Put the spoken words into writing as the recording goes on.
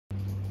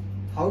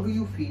How do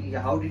you feel?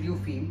 Yeah, how did you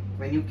feel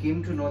when you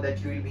came to know that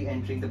you will be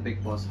entering the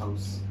Bigg Boss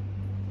house?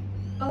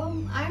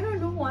 I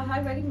don't know. I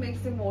had very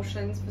mixed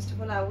emotions. First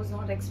of all, I was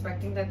not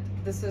expecting that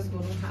this is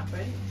going to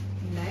happen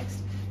next.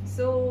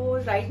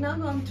 So right now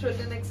I'm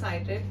thrilled and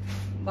excited,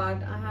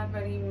 but I had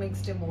very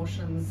mixed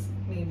emotions.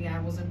 Maybe I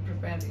wasn't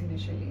prepared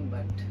initially,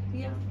 but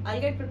yeah,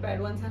 I'll get prepared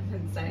once I'm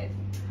inside.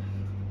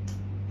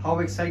 How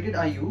excited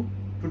are you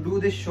to do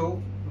this show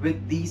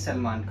with the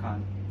Salman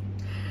Khan?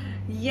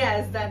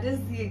 Yes, that is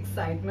the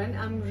excitement.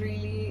 I'm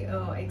really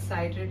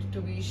excited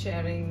to be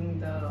sharing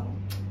the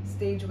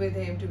stage with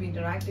him, to be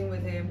interacting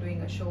with him,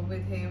 doing a show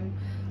with him.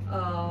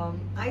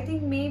 I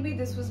think maybe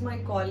this was my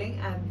calling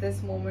at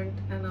this moment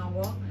and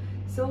hour.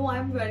 So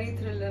I'm very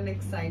thrilled and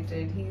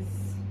excited.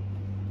 He's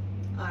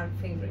our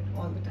favorite,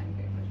 all the time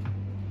favorite.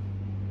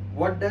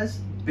 What does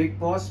Bigg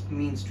Boss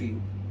means to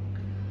you?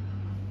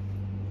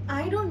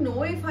 I don't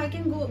know if I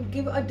can go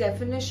give a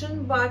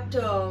definition, but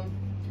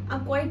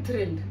I'm quite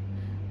thrilled.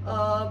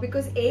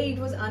 Because A, it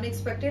was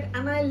unexpected,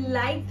 and I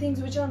like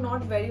things which are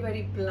not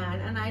very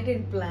planned, and I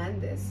didn't plan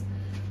this.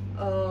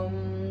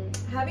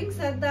 Having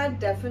said that,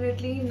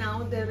 definitely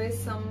now there is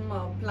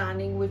some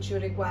planning which you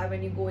require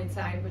when you go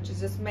inside, which is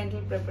just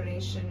mental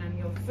preparation and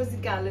your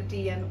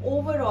physicality, and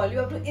overall you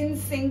have to in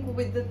sync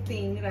with the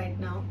thing right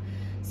now.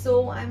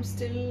 So I'm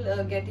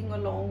still getting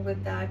along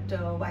with that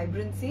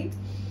vibrancy.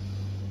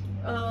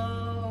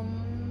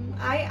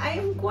 I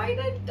am quite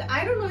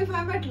I don't know if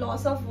I'm at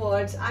loss of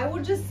words. I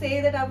would just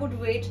say that I would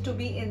wait to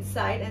be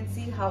inside and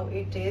see how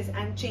it is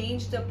and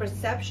change the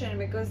perception,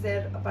 because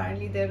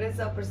apparently there is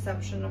a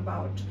perception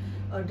about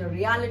the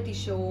reality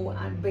show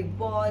and Bigg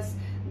Boss,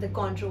 the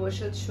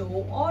controversial show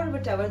or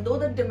whatever, though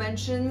the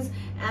dimensions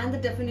and the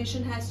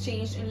definition has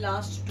changed in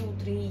last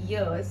 2-3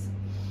 years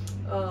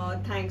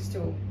thanks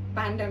to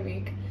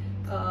pandemic.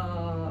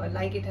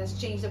 Like it has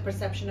changed the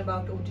perception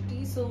about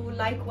OTT, so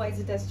likewise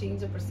it has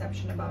changed the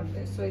perception about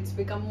this. So it's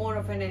become more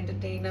of an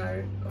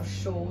entertainer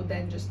show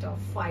than just a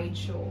fight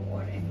show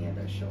or any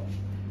other show.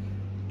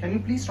 Can you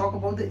please talk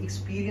about the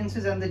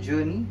experiences and the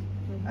journey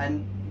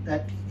and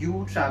that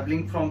you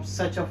traveling from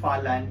such a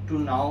far land to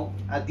now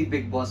at the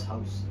Bigg Boss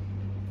house?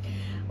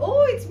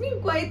 Oh, it's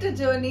been quite a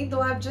journey, though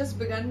I've just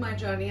begun my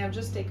journey. I've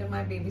just taken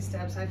my baby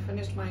steps. I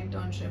finished my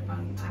internship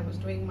and I was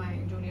doing my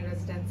junior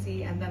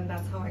residency, and then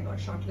that's how I got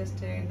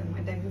shortlisted. Then my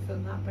debut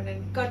film happened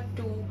and cut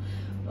to,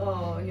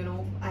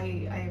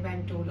 I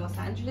went to Los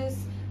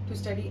Angeles to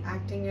study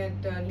acting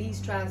at Lee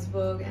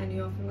Strasberg and New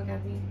York Film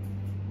Academy.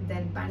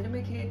 Then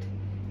pandemic hit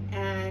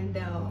and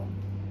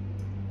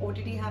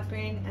OTT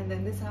happened, and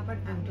then this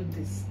happened and to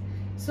this.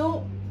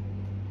 So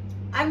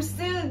I'm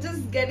still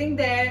just getting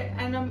there,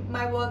 and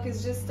my work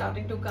is just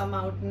starting to come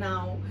out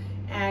now.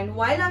 And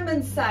while I'm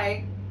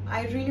inside,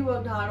 I really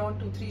worked hard on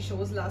 2-3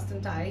 shows last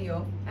entire year,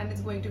 and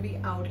it's going to be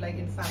out. Like,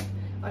 in fact,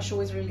 our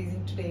show is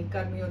releasing today,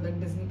 Karmi on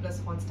Disney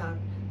Plus Hotstar.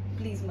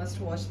 Please must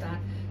watch that.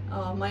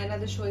 My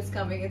another show is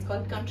coming. It's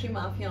called Country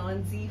Mafia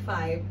on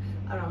Z5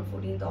 around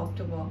 14th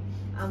October.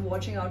 I'm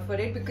watching out for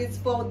it because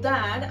for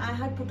that I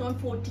had put on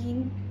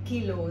 14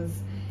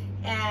 kilos.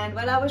 And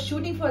while I was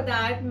shooting for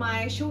that,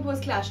 my shoot was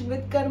clashing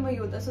with Karma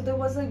Yoddha, so there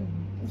was a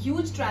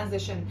huge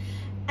transition.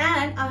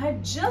 And I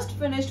had just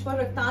finished for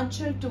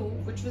Raktanchal 2,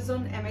 which was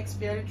on MX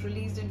Player. It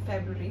released in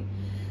February.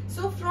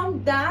 So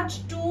from that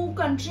to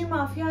Country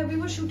Mafia, we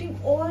were shooting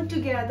all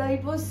together.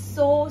 It was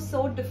so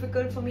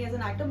difficult for me as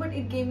an actor, but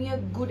it gave me a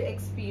good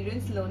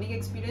experience, learning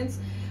experience,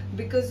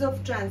 because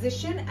of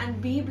transition, and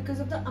B,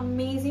 because of the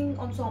amazing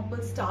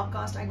ensemble star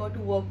cast I got to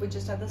work with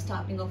just at the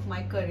starting of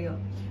my career.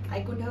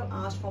 I couldn't have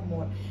asked for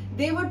more.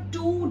 They were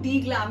too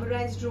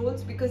de-glamorized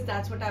roles because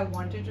that's what I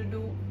wanted to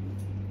do.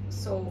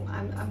 So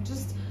I'm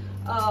just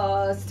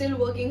still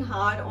working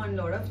hard on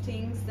a lot of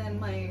things. Then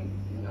my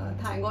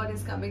Thank God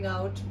is coming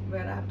out,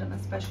 where I have done a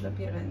special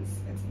appearance.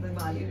 It's the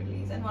Bali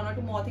release, and 1 or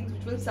 2 more things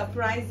which will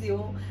surprise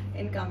you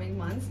in coming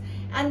months.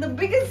 And the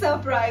biggest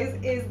surprise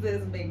is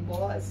this Bigg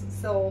Boss.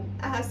 So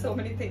I have so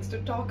many things to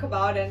talk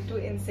about and to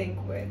in sync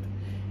with.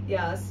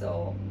 Yeah,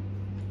 so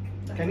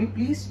can you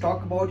please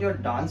talk about your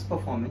dance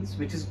performance,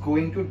 which is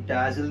going to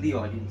dazzle the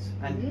audience?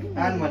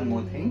 And one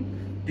more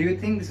thing, do you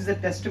think this is a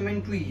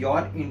testament to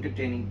your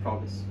entertaining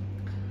prowess?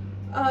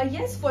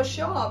 Yes, for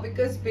sure,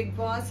 because Bigg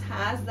Boss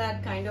has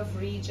that kind of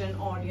reach and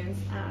audience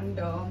and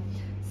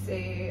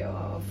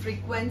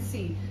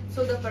frequency.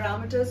 So the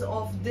parameters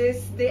of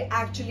this, they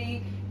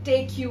actually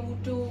take you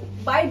to,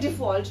 by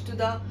default, to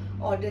the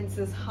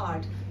audience's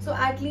heart. So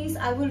at least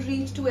I will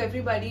reach to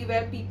everybody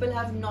where people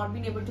have not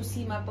been able to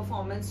see my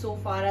performance so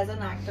far as an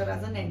actor,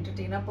 as an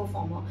entertainer,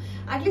 performer.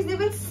 At least they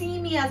will see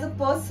me as a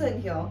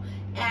person here,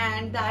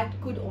 and that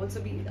could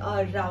also be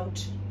a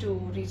route to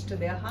reach to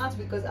their hearts,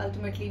 because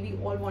ultimately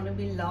we all want to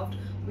be loved,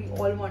 we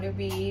all want to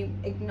be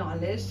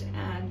acknowledged,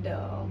 and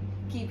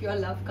keep your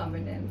love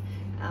coming in.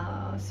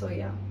 So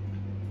yeah.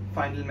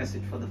 Final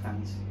message for the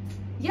fans.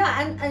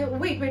 Yeah, and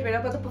wait,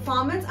 about the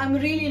performance, I'm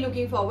really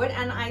looking forward,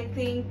 and I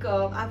think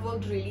I've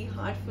worked really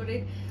hard for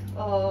it.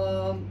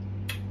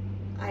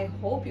 I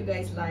hope you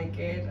guys like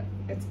it.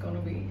 It's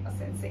gonna be a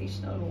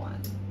sensational one.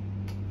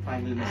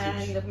 final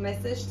message. And the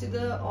message to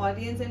the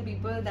audience and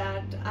people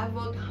that I've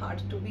worked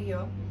hard to be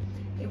here.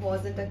 It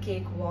wasn't a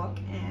cakewalk,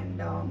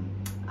 and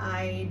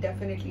I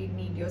definitely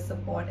need your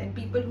support. And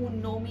people who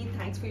know me,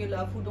 thanks for your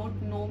love. Who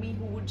don't know me,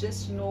 who would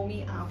just know me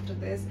after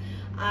this,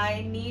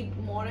 I need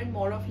more and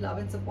more of love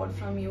and support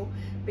from you,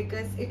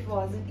 because it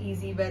wasn't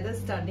easy, whether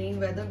studying,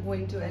 whether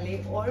going to LA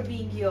or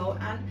being here.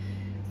 And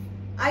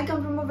I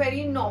come from a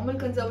very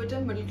normal,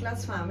 conservative, middle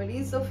class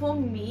family. So for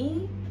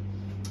me,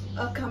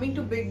 coming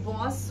to Bigg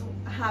Boss,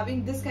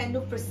 having this kind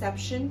of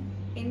perception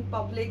in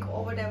public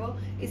or whatever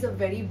is a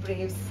very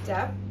brave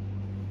step.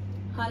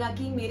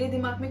 हालांकि मेरे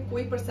दिमाग में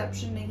कोई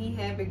perception नहीं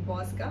है big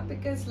boss का,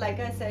 because like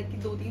I said कि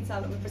 2-3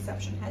 सालों में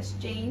परसेप्शन हैज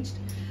चेंज्ड,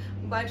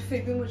 बट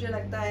फिर भी मुझे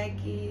लगता है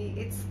कि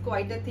it's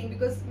quite a thing,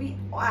 because we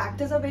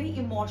actors are very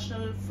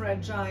emotional,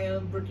 fragile,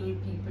 brutal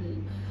people.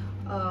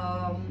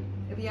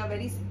 We are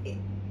very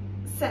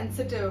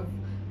sensitive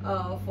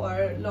for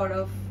a lot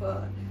of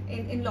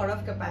in lot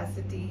of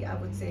capacity, I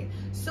would say.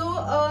 So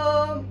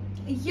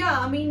yeah,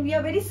 I mean, we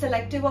are very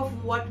selective of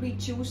what we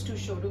choose to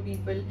show to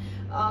people,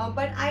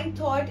 but I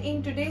thought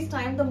in today's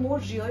time, the more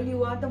real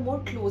you are, the more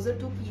closer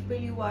to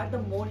people you are,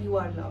 the more you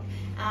are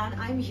loved,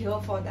 and I'm here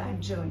for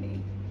that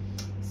journey.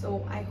 So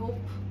I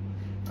hope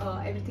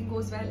everything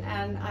goes well,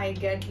 and I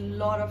get a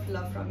lot of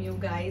love from you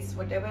guys.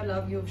 Whatever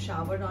love you've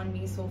showered on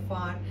me so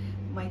far,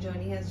 my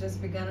journey has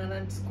just begun, and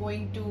it's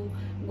going to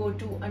go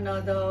to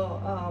another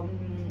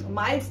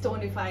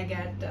milestone. If I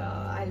get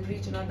I'll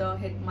reach another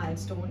hit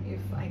milestone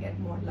if I get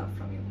more love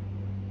from you.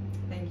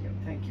 Thank you.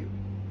 Thank you.